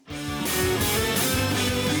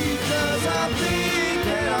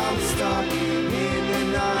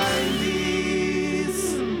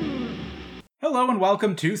Hello and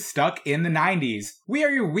welcome to Stuck in the 90s. We are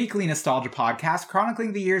your weekly nostalgia podcast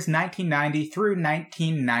chronicling the years 1990 through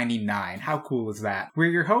 1999. How cool is that?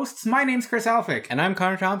 We're your hosts. My name's Chris Alphick. And I'm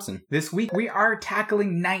Connor Thompson. This week we are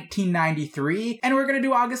tackling 1993, and we're going to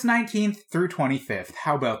do August 19th through 25th.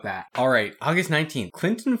 How about that? Alright, August 19th.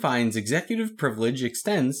 Clinton finds executive privilege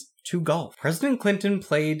extends to golf. President Clinton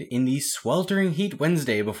played in the sweltering heat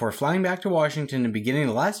Wednesday before flying back to Washington and beginning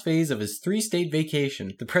the last phase of his 3-state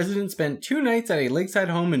vacation. The president spent 2 nights at a lakeside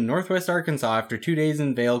home in northwest Arkansas after 2 days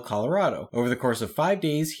in Vail, Colorado. Over the course of 5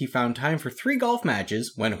 days, he found time for 3 golf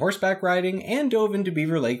matches, went horseback riding, and dove into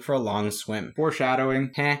Beaver Lake for a long swim.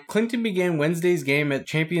 Foreshadowing. Clinton began Wednesday's game at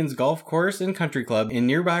Champions Golf Course and Country Club in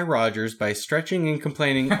nearby Rogers by stretching and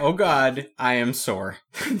complaining, "Oh God, I am sore."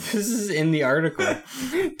 This is in the article.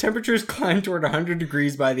 Temperatures climbed toward 100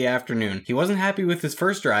 degrees by the afternoon. He wasn't happy with his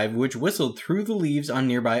first drive, which whistled through the leaves on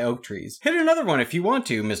nearby oak trees. "Hit another one if you want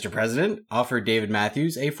to, Mr. President," offered David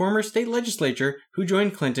Matthews, a former state legislator who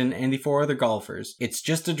joined Clinton and the 4 other golfers. "It's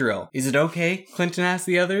just a drill." "Is it okay?" Clinton asked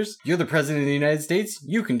the others. "You're the president of the United States.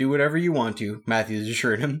 You can do whatever you want to," Matthews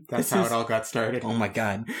assured him. That's how it all got started. Oh my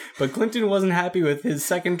God. But Clinton wasn't happy with his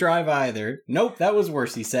second drive either. "Nope, that was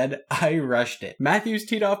worse," he said. "I rushed it." Matthews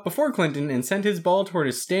teed off before Clinton and sent his ball toward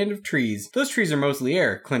a stand of trees. "Those trees are mostly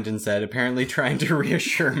air," Clinton said, apparently trying to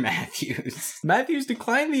reassure Matthews. Matthews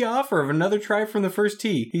declined the offer of another try from the first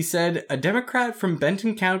tee. He said, "A Democrat from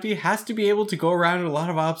Benton County has to be able to go around a lot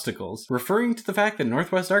of obstacles," referring to the fact that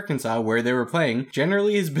Northwest Arkansas, where they were playing,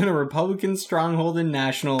 generally has been a Republican stronghold in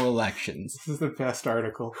national elections. This is the best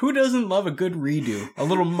article. Who doesn't love a good redo? A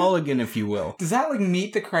little mulligan, if you will. Does that,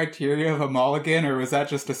 meet the criteria of a mulligan, or was that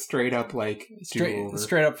just a straight up, do-over?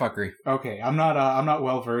 Straight up fuckery. Okay, I'm not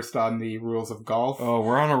well versed on the rules of golf. Oh,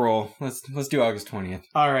 we're on a roll. Let's do August 20th.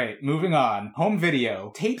 Alright, moving on. Home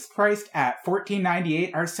video. Tapes priced at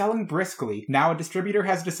 $14.98 are selling briskly. Now a distributor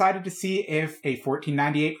has decided to see if a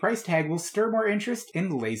 $14.98 price tag will stir more interest in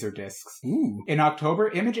Laserdiscs. Ooh. In October,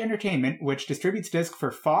 Image Entertainment, which distributes discs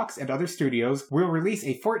for Fox and other studios, will release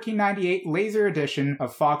a $14.98 laser edition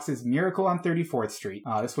of Fox's Miracle on 34th Street.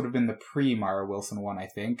 This would have been the pre-Mara Wilson one, I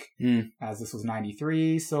think, as this was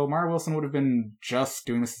 93, so Mara Wilson would have been just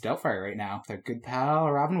doing Mrs. Doubtfire right now with our good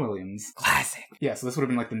pal Robin Williams. Classic. Yeah, so this would have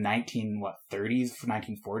been the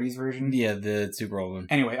 1940s version? Yeah, the Super Bowl one.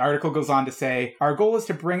 Anyway, article goes on to say, "Our goal is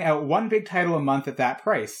to bring out one big title a month at that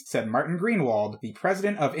price," said Martin Greenwald, the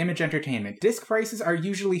president of Image Entertainment. "Disc prices are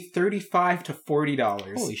usually $35 to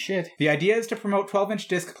 $40. Holy shit. The idea is to promote 12-inch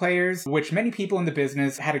disc players, which many people in the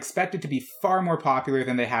business had expected to be far more popular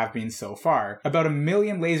than they have been so far. About 1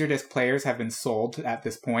 million Laserdisc players have been sold at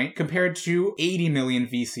this point, compared to 80 million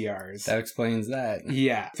VCRs. That explains that.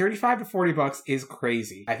 Yeah, $35 to $40 is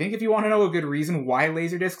crazy. I think if you want to know a good reason why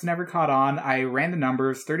Laserdiscs never caught on, I ran the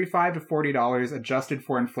numbers. $35 to $40 adjusted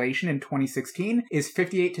for inflation in 2016 is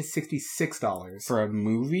 $58 to $66. For a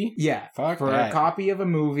movie? Yeah, Fuck for that. a copy of a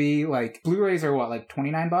movie. Blu-rays are what,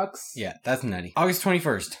 $29? Yeah, that's nutty. August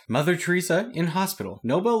 21st. Mother Teresa in hospital.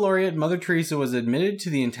 Nobel laureate Mother Teresa was admitted to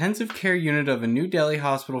the intensive care unit of a New Delhi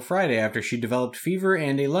hospital Friday after she developed fever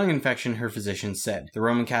and a lung infection, her physicians said. The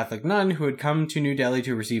Roman Catholic nun who had come to New Delhi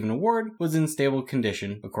to receive an award was in stable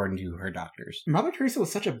condition, according to her doctors. Mother Teresa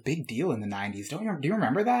was such a big deal in the 90s. Do you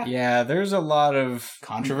remember that? Yeah, there's a lot of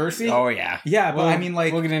controversy. Oh, yeah. Yeah, but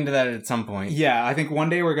we'll get into that at some point. Yeah, I think one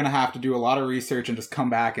day we're going to have to do a lot of research and just come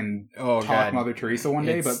back and talk Mother Teresa one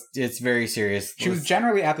day. But it's very serious. She was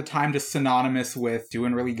generally at the time just synonymous with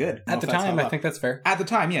doing really good. At the time, I think that's fair. At the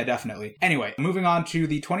time, yeah, definitely. Anyway, moving on to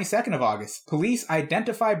the 22nd of August. Police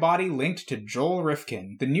identify body linked to Joel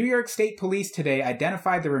Rifkin. The New York State Police today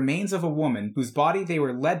identified the remains of a woman whose body they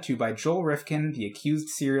were led to by Joel Rifkin, the accused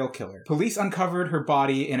serial killer. Police uncovered her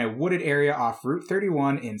body in a wooded area off Route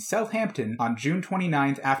 31 in Southampton on June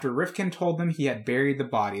 29th after Rifkin told them he had buried the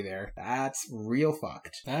body there. That's real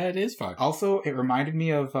fucked. That is fucked. Also, it reminded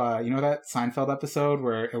me of, that Seinfeld episode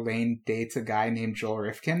where Elaine dates a guy named Joel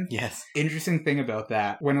Rifkin? Yes. Interesting thing about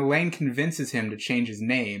that, when Elaine convinces him to change his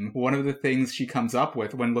name, one of the things she comes up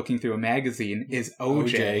with when looking through a magazine is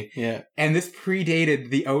OJ. Yeah. And this predated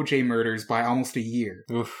the OJ murders by almost a year.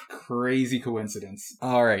 Oof. Crazy coincidence.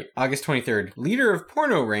 All right, August 23rd. Leader of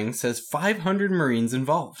porno ring says 500 Marines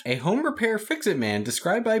involved. A home repair fix-it man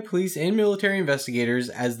described by police and military investigators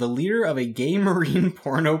as the leader of a gay Marine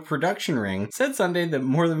porno production ring said Sunday that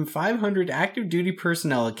more than 500 active duty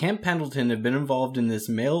personnel at Camp Pendleton have been involved in this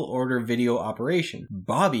mail order video operation.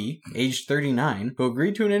 Bobby, aged 39, who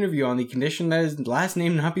agreed to an interview on the condition that his last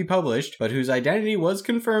name not be published, but whose identity identity was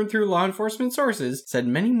confirmed through law enforcement sources, said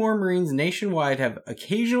many more Marines nationwide have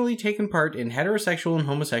occasionally taken part in heterosexual and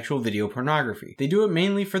homosexual video pornography. They do it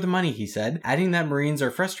mainly for the money, he said, adding that Marines are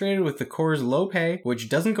frustrated with the Corps' low pay, which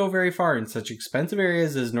doesn't go very far in such expensive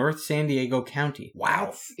areas as North San Diego County. Wow.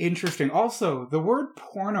 That's interesting. Also, the word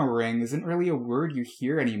porno ring isn't really a word you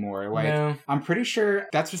hear anymore. Like, No. I'm pretty sure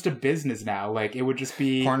that's just a business now. Like, it would just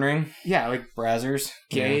be... Porn ring? Yeah, like Brazzers?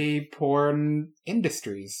 gay porn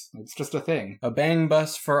industries. It's just a thing. A bang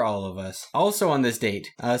bus for all of us. Also on this date,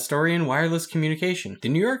 a story in wireless communication. The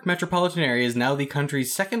New York metropolitan area is now the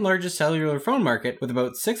country's second largest cellular phone market, with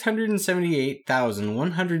about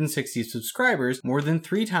 678,160 subscribers, more than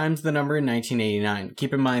 3 times the number in 1989.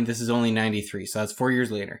 Keep in mind, this is only 93, so that's 4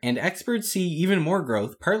 years later. And experts see even more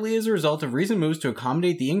growth, partly as a result of recent moves to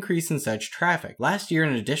accommodate the increase in such traffic. Last year,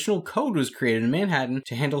 an additional code was created in Manhattan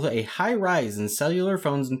to handle a high rise in cellular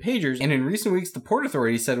phones and pagers, and in recent weeks, the Port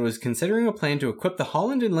Authority said it was considering a plan to equip the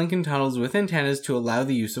Holland and Lincoln tunnels with antennas to allow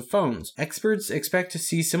the use of phones. Experts expect to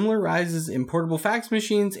see similar rises in portable fax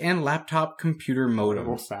machines and laptop computer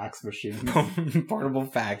Portable modems. fax machines. Portable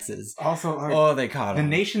faxes. Also, Oh, they caught the them.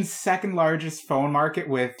 nation's second largest phone market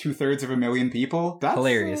with 2/3 people. That's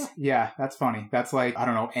Hilarious. Yeah, that's funny. That's like, I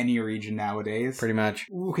don't know, any region nowadays. Pretty much.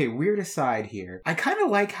 Okay, weird aside here. I kind of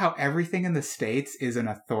like how everything in the States is an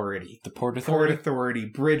authority. The Port Port Authority? Authority,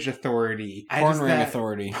 Bridge Authority. Porn ring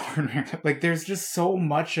authority. Like, there's just so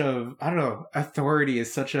much of, I don't know, authority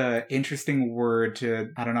is such a interesting word to,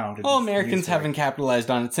 I don't know. Well, Americans haven't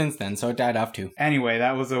capitalized on it since then, so it died off too. Anyway,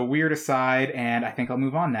 that was a weird aside, and I think I'll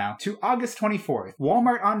move on now. To August 24th,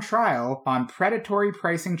 Walmart on trial on predatory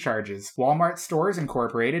pricing charges. Walmart Stores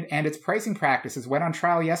Incorporated and its pricing practices went on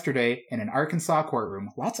trial yesterday in an Arkansas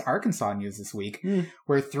courtroom. Lots of Arkansas news this week,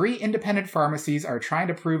 where 3 independent pharmacies are trying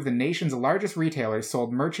to prove the nation's largest retailers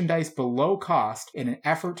sold merchandise below cost in an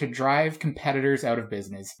effort to drive competitors out of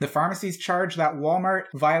business. The pharmacies charge that Walmart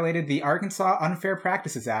violated the Arkansas Unfair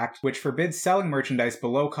Practices Act, which forbids selling merchandise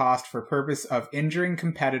below cost for purpose of injuring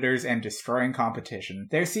competitors and destroying competition.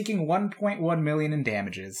 They're seeking $1.1 million in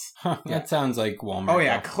damages. Huh, that sounds like Walmart. Oh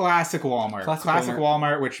yeah, though. classic Walmart. Classic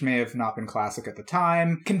Walmart, which may have not been classic at the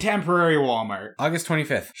time. Contemporary Walmart. August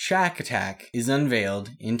 25th, Shaq Attack is unveiled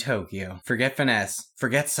in Tokyo. Forget finesse,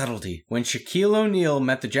 forget subtlety. When Shaquille O'Neal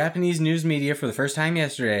met the Japanese news media for the first time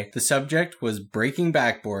yesterday, the subject was breaking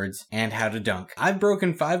backboards and how to dunk. I've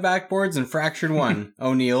broken 5 backboards and fractured 1.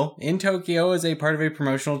 O'Neal, in Tokyo as a part of a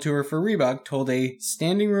promotional tour for Reebok, told a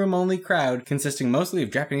standing room only crowd consisting mostly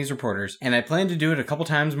of Japanese reporters, and I plan to do it a couple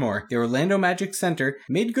times more. The Orlando Magic Center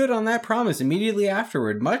made good on that promise immediately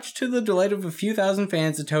afterward, much to the delight of a few thousand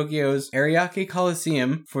fans at Tokyo's Ariake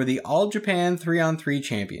Coliseum for the All Japan 3-on-3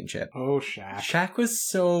 Championship. Oh, Shaq. Shaq was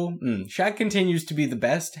so... Shaq continues to be the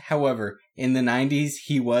best. However, in the 90s,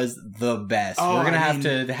 he was the best. Oh, We're going to have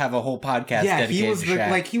to have a whole podcast dedicated he was to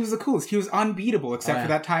Shaq. he was the coolest. He was unbeatable, except for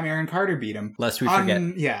that time Aaron Carter beat him. Lest we forget.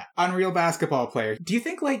 Unreal basketball player. Do you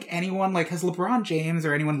think, like, anyone, like, has LeBron James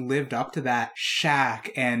or anyone lived up to that Shaq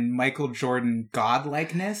and Michael Jordan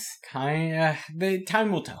godlikeness? The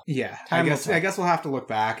time will tell. Yeah, Time will tell. I guess we'll have to look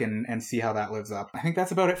back and see how that lives up. I think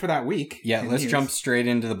that's about it for that week. Yeah, let's jump straight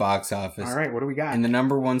into the box office. All right, what do we got? In the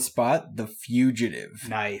number 1 spot, The Fugitive.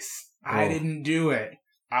 Nice. I didn't do it.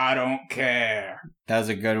 I don't care. That was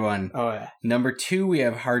a good one. Oh, yeah. Number 2, we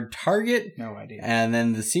have Hard Target. No idea. And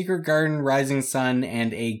then The Secret Garden, Rising Sun,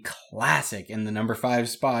 and a classic in the number 5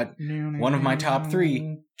 spot. One of my top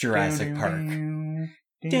 3, Jurassic Park.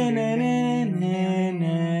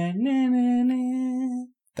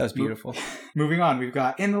 That was beautiful. Moving on, we've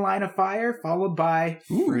got In the Line of Fire, followed by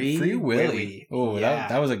Free Willy. Oh, yeah.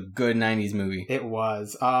 that was a good 90s movie. It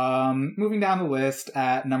was. Moving down the list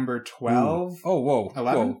at number 12. Ooh. Oh, whoa.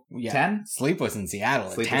 11? Whoa. Yeah. 10? Sleepless in Seattle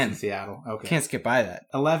at 10. in Seattle. Okay. Can't skip by that.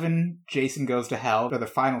 11, Jason Goes to Hell, for the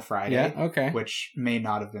final Friday. Yeah, okay. Which may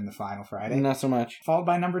not have been the final Friday. Not so much. Followed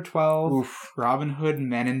by number 12, Oof. Robin Hood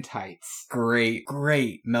Men in Tights. Great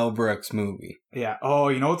Mel Brooks movie. Yeah. Oh,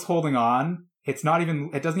 you know what's holding on? It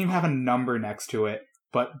doesn't even have a number next to it,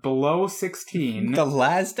 but below 16. The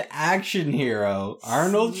Last Action Hero,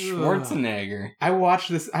 Arnold Schwarzenegger. I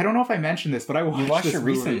watched this. I don't know if I mentioned this, but I watched this it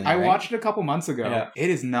recently. movie. I right? watched it a couple months ago. Yeah.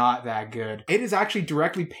 It is not that good. It is actually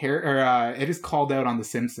directly it is called out on The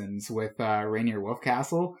Simpsons with Rainier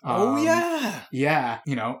Wolfcastle. Oh yeah. Yeah.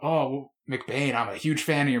 McBain, I'm a huge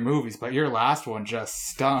fan of your movies, but your last one just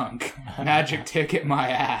stunk. Magic ticket my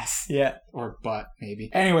ass. Yeah. Or butt, maybe.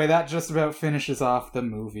 Anyway, that just about finishes off the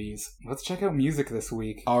movies. Let's check out music this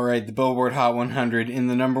week. All right, the Billboard Hot 100 in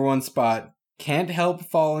the number 1 spot. Can't Help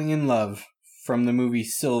Falling in Love from the movie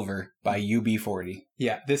Silver by UB40.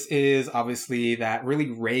 Yeah, this is obviously that really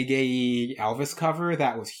reggae Elvis cover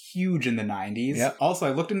that was huge in the 90s. Yep. Also,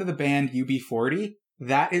 I looked into the band UB40.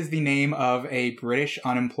 That is the name of a British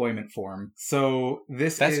unemployment form. So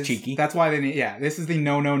that's cheeky. That's why this is the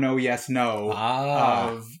no, yes, no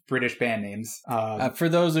of British band names. For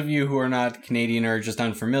those of you who are not Canadian or just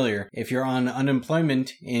unfamiliar, if you're on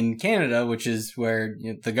unemployment in Canada, which is where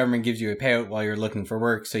the government gives you a payout while you're looking for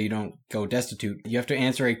work so you don't go destitute, you have to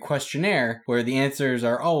answer a questionnaire where the answers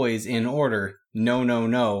are always in order.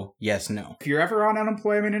 No, yes, no. If you're ever on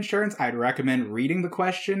unemployment insurance, I'd recommend reading the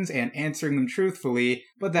questions and answering them truthfully,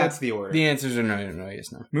 but that's the order. The answers are no,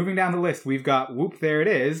 yes, no. Moving down the list, we've got Whoop There It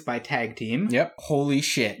Is by Tag Team. Yep. Holy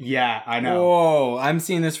shit. Yeah, I know. Whoa, I'm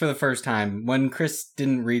seeing this for the first time. When Chris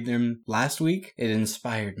didn't read them last week, it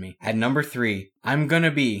inspired me. At number 3, I'm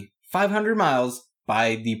Gonna Be 500 Miles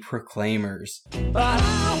by The Proclaimers. But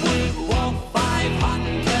I would walk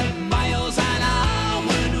 500 miles and I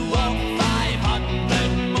would walk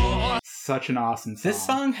 500 more. Such an awesome song. This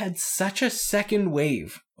song had such a second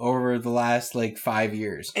wave over the last 5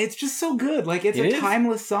 years. It's just so good. It's It a is.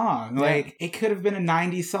 timeless song. Yeah. It could have been a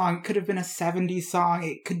 90s song. It could have been a 70s song.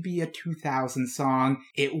 It could be a 2000 song.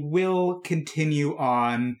 It will continue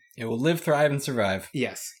on. It will live, thrive, and survive.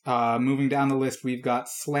 Yes. Moving down the list, we've got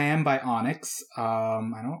Slam by Onyx. I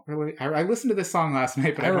listened to this song last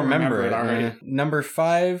night, but I don't remember it already. Number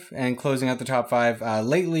 5, and closing out the top 5,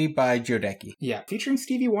 Lately by Jodeci. Yeah, featuring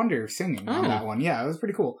Stevie Wonder singing on Oh. that one. Yeah, it was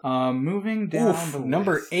pretty cool. Moving down the list.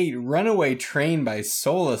 Number 8, Runaway Train by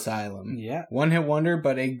Soul Asylum. Yeah. One hit wonder,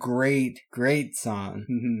 but a great song.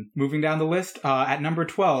 Mm-hmm. Moving down the list, at number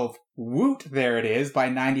 12, Woot There It Is by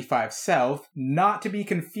 95 South, not to be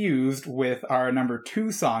confused with our number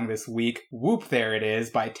 2 song this week, Whoop There It Is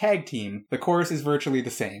by Tag Team. The chorus is virtually the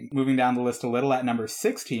same. Moving down the list a little, at number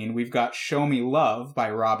 16, we've got Show Me Love by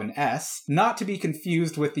Robin S., not to be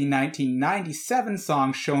confused with the 1997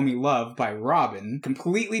 song Show Me Love by Robin.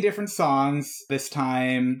 Completely different songs, this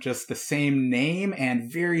time just the same name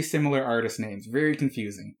and very similar artist names. Very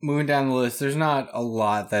confusing. Moving down the list, there's not a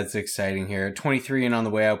lot that's exciting here. At 23 and on the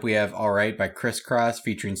way up, we have Alright by Criss Cross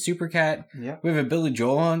featuring Supercat. Yeah. We have a Billy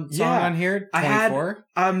Joel song on here, 24.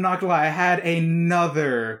 I'm not gonna lie, I had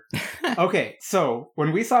another. Okay, so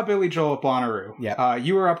when we saw Billy Joel at Bonnaroo,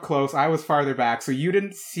 you were up close, I was farther back, so you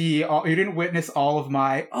didn't witness all of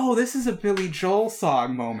my, oh, this is a Billy Joel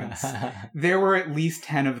song moments. There were at least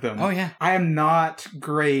 10 of them. Oh, yeah. I am not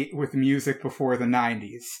great with music before the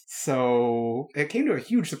 90s, so it came to a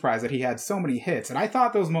huge surprise that he had so many hits, and I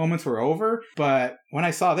thought those moments were over, but when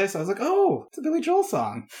I saw this, I was like, oh, it's a Billy Joel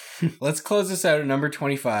song. Let's close this out at number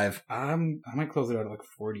 25. I might close it out at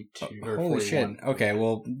 42 or Holy 41. shit. Okay,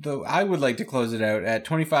 well, I would like to close it out at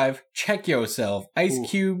 25. Check yourself. Ice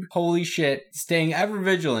Cube, holy shit. Staying ever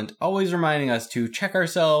vigilant. Always reminding us to check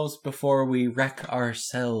ourselves before we wreck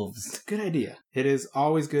ourselves. It's a good idea. It is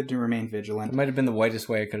always good to remain vigilant. It might have been the whitest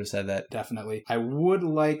way I could have said that. Definitely. I would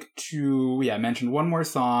like to, mention one more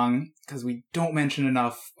song, because we don't mention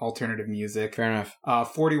enough alternative music. Fair enough.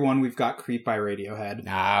 41, we've got Creep by Radiohead.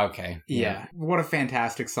 Ah, okay. Yeah. What a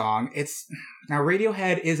fantastic song. Now,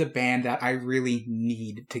 Radiohead is a band that I really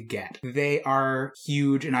need to get. They are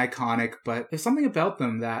huge and iconic, but there's something about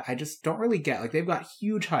them that I just don't really get. They've got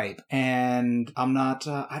huge hype, and I'm not,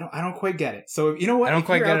 I don't quite get it. So, you know what? I don't if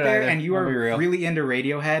quite you're get out it there either. and you I'll be are real. really into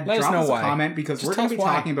Radiohead, Let us drop know us a why. comment, because Just we're going to tell be us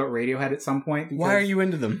why. talking about Radiohead at some point. Why are you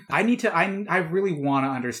into them? I really want to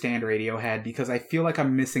understand Radiohead, because I feel like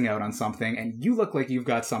I'm missing out on something, and you look like you've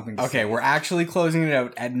got something to say. Okay, we're actually closing it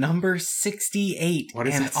out at number 68. What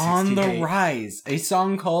is and that, on the 68? rise, a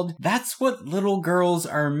song called That's What Little Girls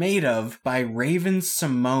Are Made Of by Raven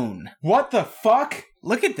Simone. What the fuck?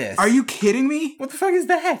 Look at this. Are you kidding me? What the fuck is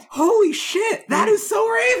that? Holy shit, that is so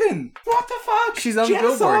Raven! What the fuck? She's on She the had a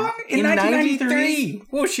Billboard song in 1993?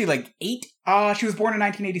 What was she, 8? She was born in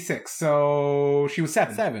 1986, so she was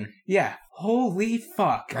 7. 7. Yeah. Holy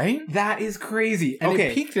fuck. Right? That is crazy. And okay.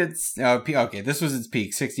 it peaked at, this was its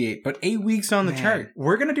peak, 68, but 8 weeks on the Man, chart.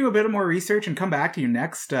 We're going to do a bit more research and come back to you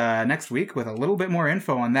next week with a little bit more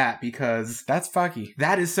info on that, because That's fucky.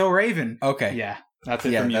 that is so Raven. Okay. Yeah. That's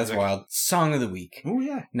it Yeah, for music. that's wild. Song of the week. Oh,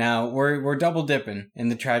 yeah. Now, we're double dipping in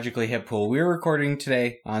the Tragically Hip pool. We're recording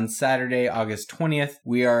today on Saturday, August 20th.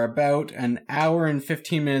 We are about an hour and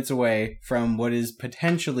 15 minutes away from what is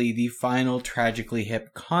potentially the final Tragically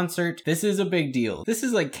Hip concert. This is a big deal. This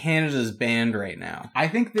is like Canada's band right now. I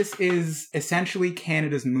think this is essentially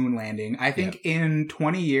Canada's moon landing. I think in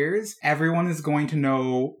 20 years, everyone is going to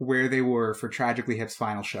know where they were for Tragically Hip's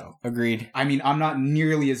final show. Agreed. I mean, I'm not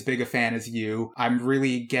nearly as big a fan as you. I'm I'm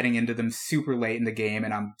really getting into them super late in the game,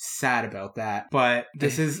 and I'm sad about that. But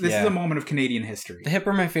this is Yeah. a moment of Canadian history. The Hip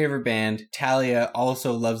are my favorite band. Talia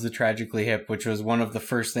also loves the Tragically Hip, which was one of the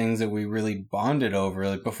first things that we really bonded over,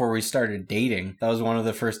 like before we started dating. That was one of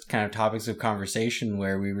the first kind of topics of conversation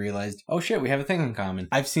where we realized, oh shit, we have a thing in common.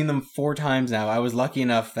 I've seen them 4 times now. I was lucky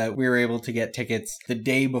enough that we were able to get tickets the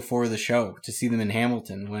day before the show to see them in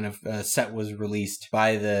Hamilton when a set was released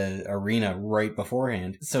by the arena right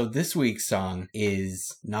beforehand. So this week's song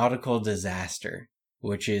is Nautical Disaster,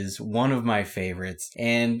 which is one of my favorites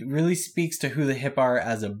and really speaks to who the Hip are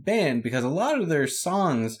as a band, because a lot of their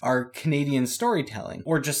songs are Canadian storytelling,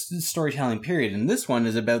 or just storytelling period. And this one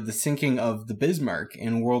is about the sinking of the Bismarck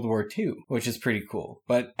in World War II, which is pretty cool.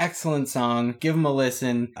 But excellent song. Give them a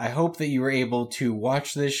listen. I hope that you were able to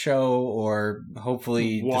watch this show, or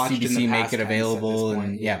hopefully Watched the in the CBC make past it tense at available this point,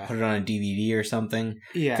 and yeah. put it on a DVD or something.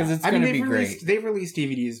 Yeah, 'Cause it's gonna be great. They've released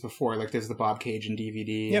DVDs before, like there's the Bob Cajun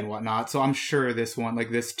DVD Yep. and whatnot. So I'm sure this one, like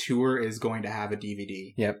this tour, is going to have a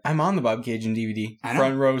DVD. Yep. I'm on the Bob Cajun DVD. I know.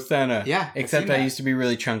 Front row center. Yeah, I've Except seen I that. used to be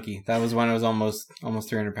really chunky. That was when I was almost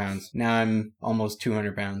 300 pounds. Now I'm almost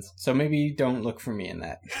 200 pounds. So maybe don't look for me in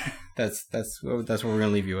that. That's what we're gonna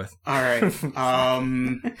leave you with. All right.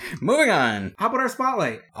 Moving on. How about our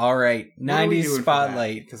spotlight? All right. 90s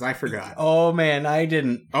spotlight. Because I forgot. Oh man, I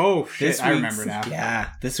didn't. Oh shit! I remember week's- now. Yeah,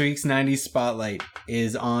 this week's 90s spotlight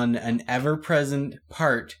is on an ever-present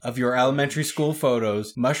part of your elementary school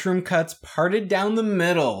photos. Mushroom cuts parted down the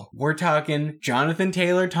middle. We're talking Jonathan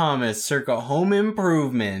Taylor Thomas, circa Home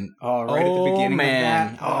Improvement. Oh, right at the beginning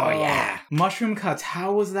man. of that. Oh yeah. Mushroom cuts.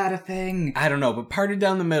 How was that a thing? I don't know, but parted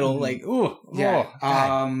down the middle, like ooh, Yeah. oh,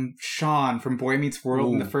 God. Sean from Boy Meets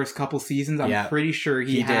World in the Ooh. first couple seasons. I'm Yeah. pretty sure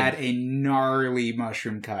he He had did. a gnarly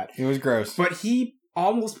mushroom cut, It was gross. but he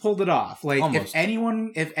almost pulled it off. Like Almost.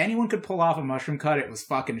 if anyone could pull off a mushroom cut, it was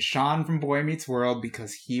fucking Sean from Boy Meets World,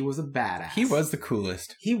 because he was a badass. He was the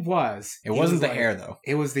coolest. He was. It He wasn't was the hair though.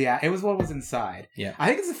 It was what was inside. Yeah. I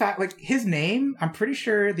think it's the fact, like, his name, I'm pretty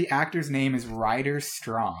sure the actor's name is Ryder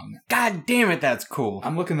Strong. God damn it, that's cool.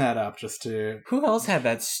 I'm looking that up just to... Who else had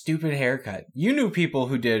that stupid haircut? You knew people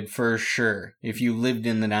who did for sure, if you lived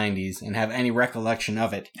in the 90s and have any recollection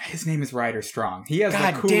of it. His name is Ryder Strong. He has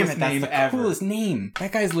God the coolest damn it, that's name the ever. coolest name.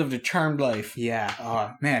 That guy's lived a charmed life. Yeah.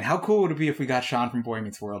 Oh, man, how cool would it be if we got Sean from Boy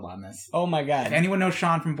Meets World on this? Oh my If god. anyone knows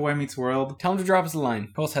Sean from Boy Meets World, Tell him to drop us a line.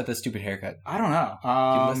 Who else had that stupid haircut? I don't know.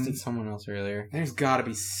 You listed someone else earlier. There's gotta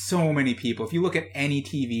be so many people. If you look at any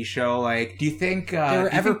TV show, like, do you think... They were do you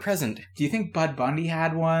ever think- present. Do you think Bud Bundy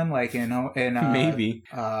had one? Like, in Maybe.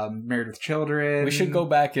 Married with Children? We should go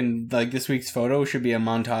back and, like, this week's photo should be a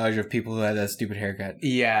montage of people who had that stupid haircut.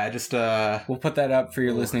 Yeah, just We'll put that up for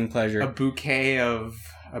your Ooh. listening pleasure. a bouquet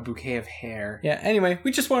of hair. Yeah, anyway,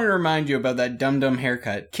 we just wanted to remind you about that dumb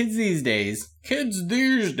haircut. Kids these days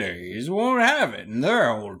won't have it in their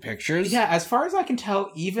old pictures. Yeah, as far as I can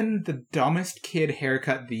tell, even the dumbest kid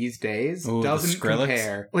haircut these days Ooh, the doesn't Skrillex?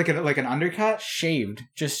 compare. Like an undercut?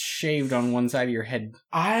 Just shaved on one side of your head.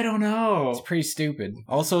 I don't know. It's pretty stupid.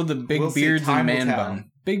 Also, the big We'll see. beards Time and will man tell. bun.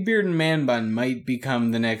 Big beard and man bun might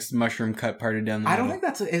become the next mushroom cut parted down the I middle. don't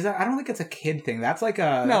think I don't think it's a kid thing. That's like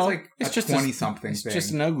a No, that's like it's a just 20-something It's thing.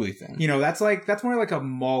 just an ugly thing. You know, that's more like a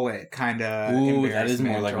mullet kind of. Ooh, that is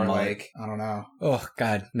more like a mullet. Like, I don't know. Oh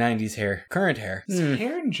god, 90s hair, current hair.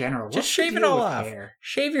 Hair in general. Just what's the shave it deal all with off. Hair?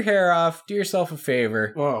 Shave your hair off. Do yourself a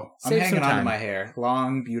favor. Whoa, I'm Save hanging some on to time. my hair.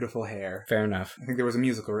 Long, beautiful hair. Fair enough. I think there was a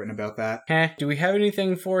musical written about that. Do we have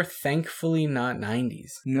anything for Thankfully Not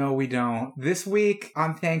 90s? No, we don't. This week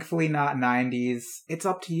on Thankfully Not 90s, it's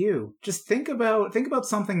up to you. Just think about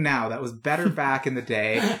something now that was better back in the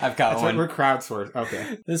day. I've got That's one. what we're crowdsourced.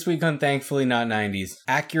 Okay. This week on Thankfully Not 90s,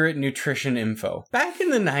 accurate nutrition info. Back in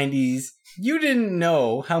the 90s, you didn't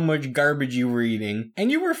know how much garbage you were eating, and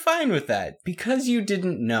you were fine with that because you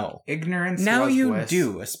didn't know. Ignorance Now was you bliss.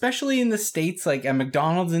 do, especially in the States, like at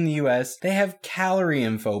McDonald's in the US, they have calorie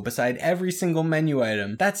info beside every single menu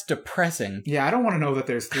item. That's depressing. Yeah, I don't want to know that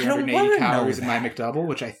there's I don't 380 wanna calories know in my that. McDouble,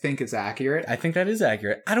 which I think is accurate. I think that is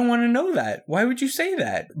accurate. I don't want to know that. Why would you say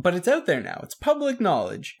that? But it's out there now. It's public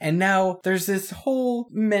knowledge. And now there's this whole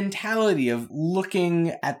mentality of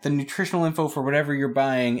looking at the nutritional info for whatever you're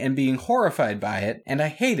buying and being horrified by it. And I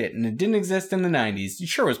hate it. And it didn't exist in the 90s. It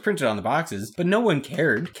sure was printed on the boxes, but no one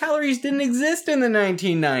cared. Calories didn't exist in the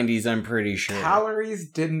 1990s, I'm pretty sure. Calories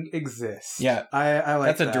didn't exist. Yeah. I like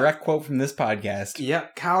That's that. a direct quote from this podcast.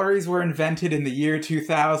 Yep, calories were invented in the year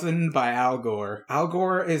 2000 by Al Gore. Al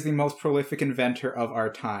Gore is the most prolific inventor of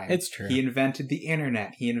our time. It's true. He invented the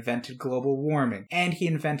internet, he invented global warming, and he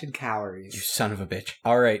invented You calories. son of a bitch.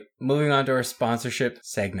 All right, moving on to our sponsorship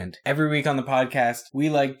segment. Every week on the podcast, we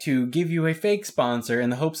like to give give you a fake sponsor in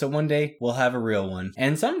the hopes that one day we'll have a real one.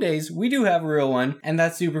 And some days we do have a real one, and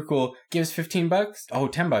that's super cool. Give us $15. Oh,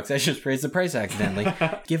 $10. I just raised the price accidentally.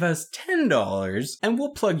 Give us $10 and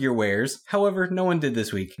we'll plug your wares. However, no one did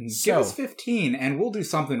this week. Give us 15 and we'll do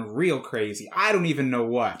something real crazy. I don't even know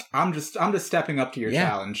what. I'm just stepping up to your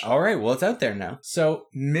challenge. All right, well, it's out there now. So,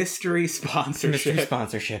 mystery sponsorship. mystery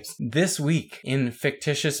sponsorships. This week, in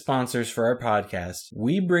fictitious sponsors for our podcast,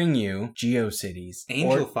 we bring you GeoCities,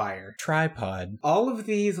 Angel or Fire. Tripod. All of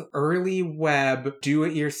these early web,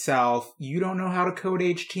 do-it-yourself, you don't know how to code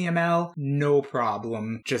HTML? No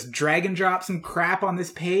problem. Just drag and drop some crap on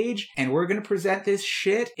this page, and we're gonna present this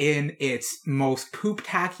shit in its most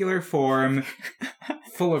poop-tacular form,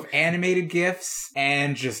 full of animated GIFs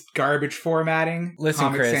and just garbage formatting. Listen,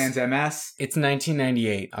 Comic Chris, Sans MS. It's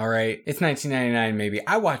 1998, all right? It's 1999, maybe.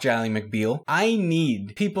 I watch Ally McBeal. I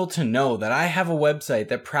need people to know that I have a website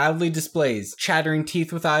that proudly displays chattering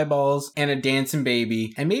teeth with eyeballs and a dancing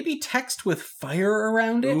baby and maybe text with fire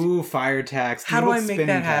around it. Ooh, fire text. How do Evil I make spinning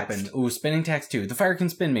that text. happen? Ooh, spinning text too. The fire can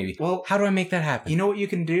spin, maybe. Well, how do I make that happen? you know what you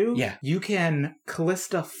can do? Yeah. You can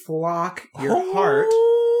Callista flock your heart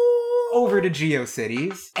over to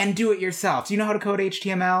GeoCities and do it yourself. Do you know how to code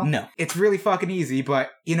HTML? No. It's really fucking easy, but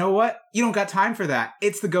you know what? You don't got time for that.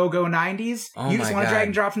 It's the go-go 90s. Oh You just my want to God. drag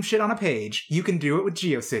and drop some shit on a page. You can do it with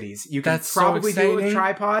GeoCities. You can That's so probably do it with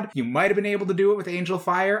exciting. Tripod. You might have been able to do it with Angel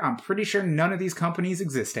Fire. I'm pretty sure none of these companies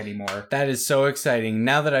exist anymore. That is so exciting.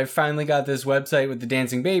 Now that I've finally got this website with the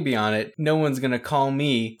dancing baby on it, no one's gonna call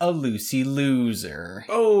me a Lucy loser.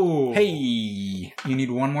 Oh! Hey! You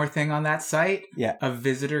need one more thing on that site? Yeah. A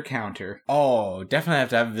visitor counter. Oh, definitely have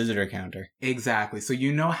to have a visitor counter. Exactly. So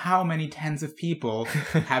you know how many tens of people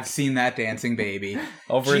have seen that dancing baby.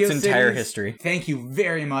 Over its GeoCities, entire history. Thank you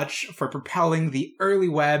very much for propelling the early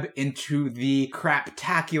web into the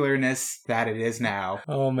craptacularness that it is now.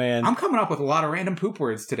 Oh man. I'm coming up with a lot of random poop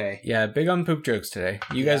words today. Yeah, big on poop jokes today.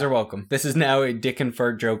 You guys are welcome. This is now a dick and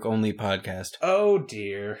fart joke only podcast. Oh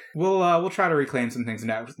dear. We'll try to reclaim some things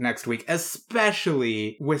next week,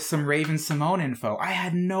 especially with some Raven Simone info. I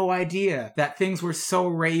had no idea that things were so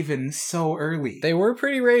Raven so early. They were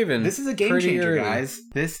pretty raven. This is a game Pretty changer, early. guys.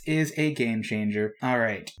 This is a game changer. All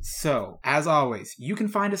right. So, as always, you can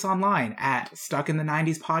find us online at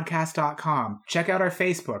stuckinthe90spodcast.com. Check out our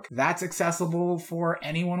Facebook. That's accessible for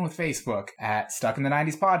anyone with Facebook at Stuck in the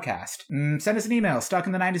 90s Podcast. Send us an email,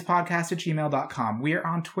 stuckinthe90spodcast@gmail.com. We are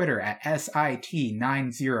on Twitter at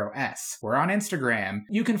SIT90S. We're on Instagram.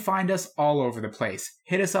 You can find us all over the place.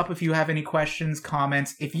 Hit us up if you have any questions,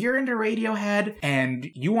 comments. If you're into Radiohead and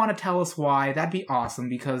you want to tell us why, that'd be awesome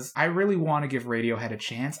because I really want to give Radiohead a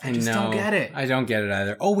chance. I just don't get it. I don't get it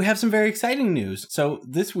either. Oh, we have some very exciting news. So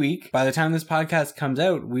this week, by the time this podcast comes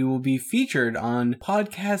out, we will be featured on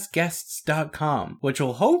podcastguests.com, which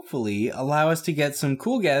will hopefully allow us to get some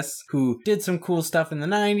cool guests who did some cool stuff in the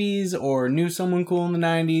 90s or knew someone cool in the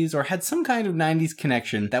 90s or had some kind of 90s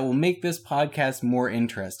connection that will make this podcast more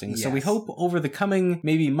interesting. So we Yes. hope over the coming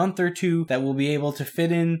maybe month or two that we'll be able to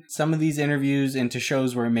fit in some of these interviews into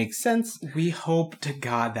shows where it makes sense. We hope to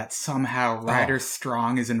God that somehow Ryder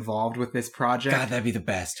Strong is involved with this project. God, that'd be the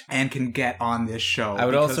best. And can get on this show. I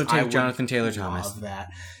would because also take would Jonathan Taylor Thomas. love that.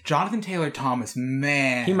 Jonathan Taylor Thomas,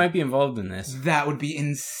 man. He might be involved in this. That would be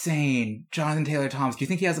insane. Jonathan Taylor Thomas. Do you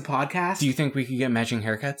think he has a podcast? Do you think we could get matching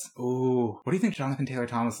haircuts? Ooh. What do you think Jonathan Taylor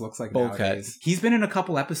Thomas looks like Bowl cut. nowadays? He's been in a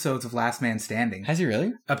couple episodes of Last Man Standing. Has he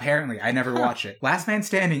really? Apparently. I never watch it. Last Man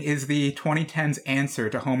Standing is the 2010s answer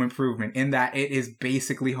to Home Improvement in that it is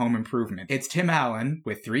basically Home Improvement. It's Tim Allen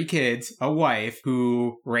with 3 kids, a wife,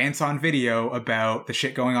 who rants on video about the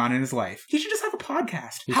shit going on in his life. He should just have a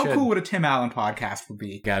podcast. He How should. cool would a Tim Allen podcast would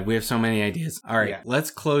be? God, we have so many ideas. All right, Yeah.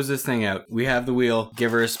 let's close this thing out. We have the wheel.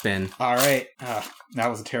 Give her a spin. All right. That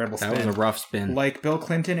was a terrible spin. That was a rough spin. Like Bill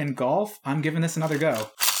Clinton in golf, I'm giving this another go.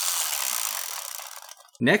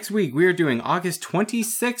 Next week, we are doing August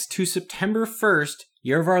 26th to September 1st,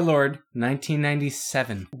 year of our Lord,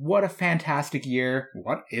 1997. What a fantastic year.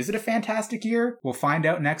 What? Is it a fantastic year? We'll find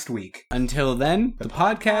out next week. Until then, the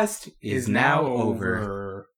podcast is now over.